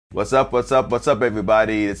What's up,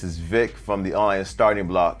 everybody? This is Vic from the Online Starting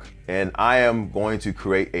Block, and I am going to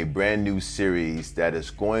create a brand new series that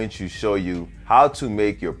is going to show you how to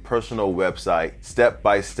make your personal website step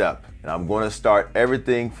by step. And I'm going to start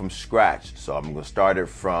everything from scratch. So I'm going to start it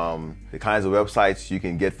from the kinds of websites you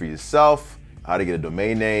can get for yourself, how to get a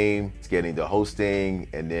domain name, getting the hosting,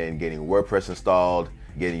 and then getting WordPress installed,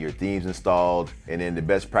 getting your themes installed, and then the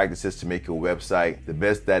best practices to make your website the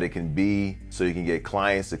best that it can be so you can get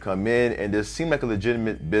clients to come in and just seem like a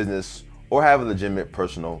legitimate business or have a legitimate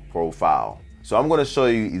personal profile. So I'm going to show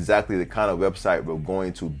you exactly the kind of website we're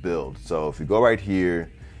going to build. So if you go right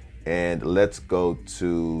here and let's go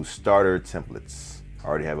to starter templates. I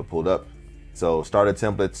already have it pulled up. So starter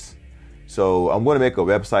templates. So I'm going to make a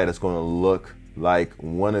website that's going to look like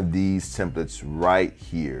one of these templates right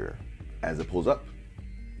here as it pulls up.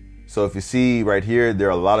 So if you see right here, there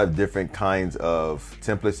are a lot of different kinds of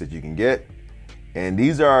templates that you can get. And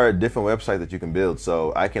these are different websites that you can build.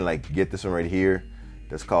 So I can get this one right here.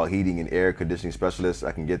 That's called Heating and Air Conditioning Specialist.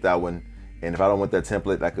 I can get that one. And if I don't want that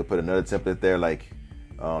template, I could put another template there like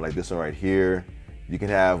this one right here. You can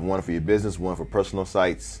have one for your business, one for personal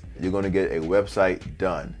sites. You're going to get a website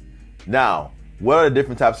done. Now, what are the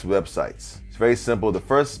different types of websites? It's very simple. The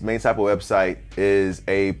first main type of website is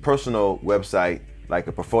a personal website, like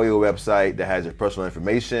a portfolio website that has your personal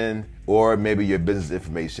information or maybe your business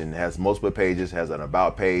information. It has multiple pages, has an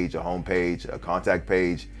about page, a home page, a contact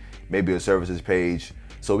page, maybe a services page.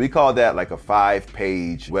 So we call that like a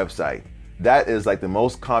 5-page website. That is like the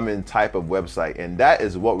most common type of website, and that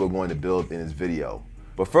is what we're going to build in this video.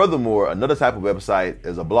 But furthermore, another type of website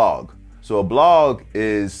is a blog. So a blog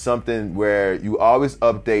is something where you always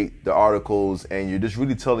update the articles and you're just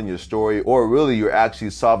really telling your story, or really you're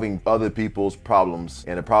actually solving other people's problems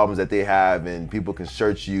and the problems that they have, and people can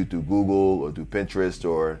search you through Google or through Pinterest,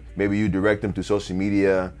 or maybe you direct them through social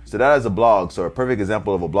media. So that is a blog. So a perfect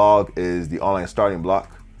example of a blog is the Online Starting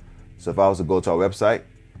Block. So if I was to go to our website,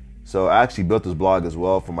 so I actually built this blog as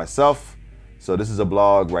well for myself. So this is a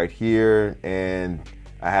blog right here, and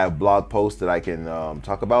I have blog posts that I can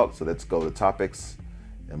talk about. So let's go to topics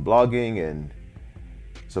and blogging. And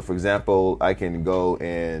so for example, I can go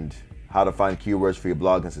and how to find keywords for your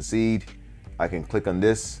blog and succeed. I can click on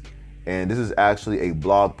this, and this is actually a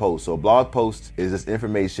blog post. So a blog post is just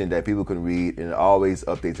information that people can read, and it always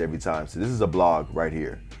updates every time. So this is a blog right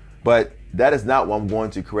here. But that is not what I'm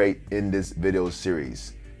going to create in this video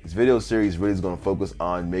series. This video series really is going to focus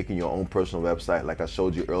on making your own personal website, like I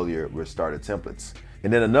showed you earlier with starter templates.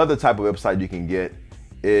 And then another type of website you can get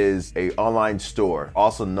is an online store,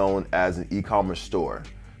 also known as an e-commerce store.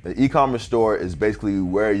 The e-commerce store is basically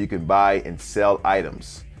where you can buy and sell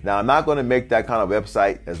items. Now, I'm not going to make that kind of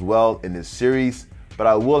website as well in this series, but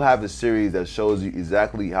I will have a series that shows you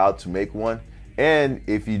exactly how to make one. And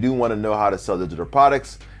if you do want to know how to sell digital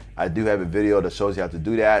products, I do have a video that shows you how to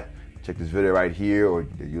do that. Check this video right here, or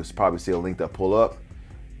you'll probably see a link that pull up.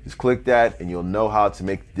 Just click that and you'll know how to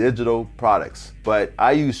make digital products. But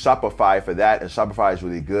I use Shopify for that, and Shopify is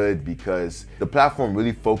really good because the platform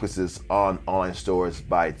really focuses on online stores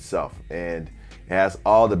by itself, and it has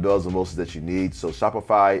all the bells and whistles that you need. So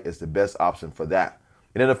Shopify is the best option for that.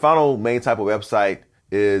 And then the final main type of website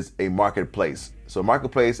is a marketplace. So a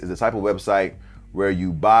marketplace is a type of website where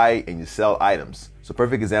you buy and you sell items. So a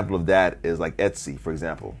perfect example of that is like Etsy, for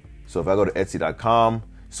example. So if I go to Etsy.com,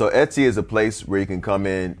 so Etsy is a place where you can come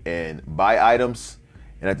in and buy items,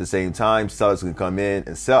 and at the same time, sellers can come in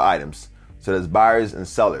and sell items. So there's buyers and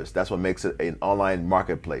sellers. That's what makes it an online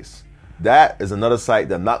marketplace. That is another site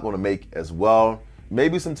that I'm not going to make as well.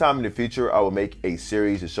 Maybe sometime in the future, I will make a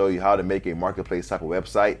series to show you how to make a marketplace type of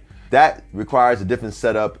website. That requires a different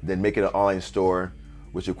setup than making an online store,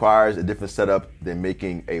 which requires a different setup than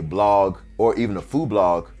making a blog or even a food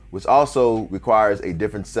blog, which also requires a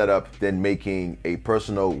different setup than making a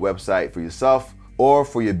personal website for yourself or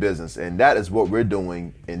for your business. And that is what we're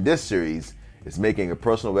doing in this series, is making a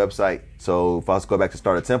personal website. So if I was to go back to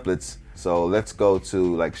starter templates, so let's go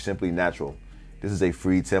to like Simply Natural. This is a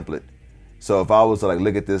free template. So if I was to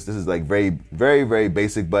look at this, this is very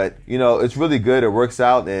basic, but it's really good. It works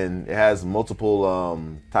out, and it has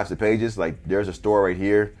multiple types of pages. Like there's a store right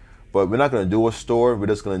here, but we're not going to do a store. We're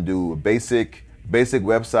just going to do a basic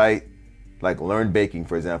website, like Learn Baking,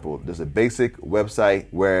 for example. There's a basic website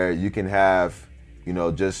where you can have,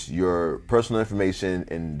 just your personal information,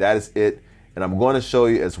 and that is it. And I'm going to show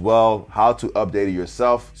you as well how to update it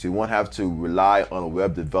yourself, so you won't have to rely on a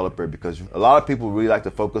web developer, because a lot of people really like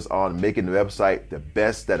to focus on making the website the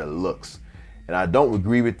best that it looks. And I don't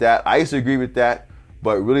agree with that. I used to agree with that,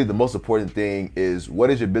 but really the most important thing is, what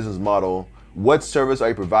is your business model? What service are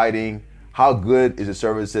you providing? how good is your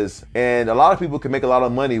services. And a lot of people can make a lot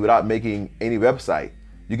of money without making any website.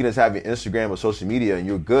 You can just have your Instagram or social media and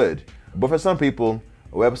you're good. But for some people,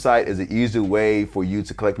 a website is an easy way for you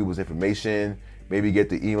to collect people's information, maybe get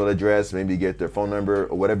the email address, maybe get their phone number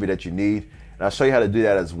or whatever that you need. And I'll show you how to do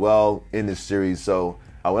that as well in this series. So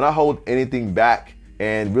when I hold anything back,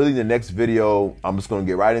 and really the next video, I'm just gonna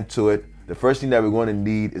get right into it. The first thing that we're gonna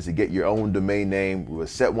need is to get your own domain name. We'll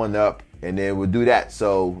set one up and then we'll do that.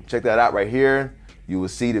 So check that out right here. You will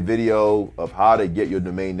see the video of how to get your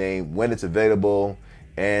domain name, when it's available,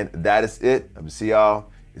 and that is it. I'm gonna see y'all.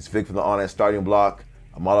 It's Vic from the Online Starting Block.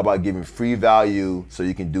 I'm all about giving free value so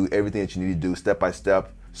you can do everything that you need to do step by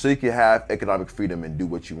step so you can have economic freedom and do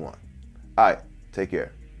what you want. All right, take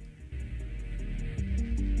care.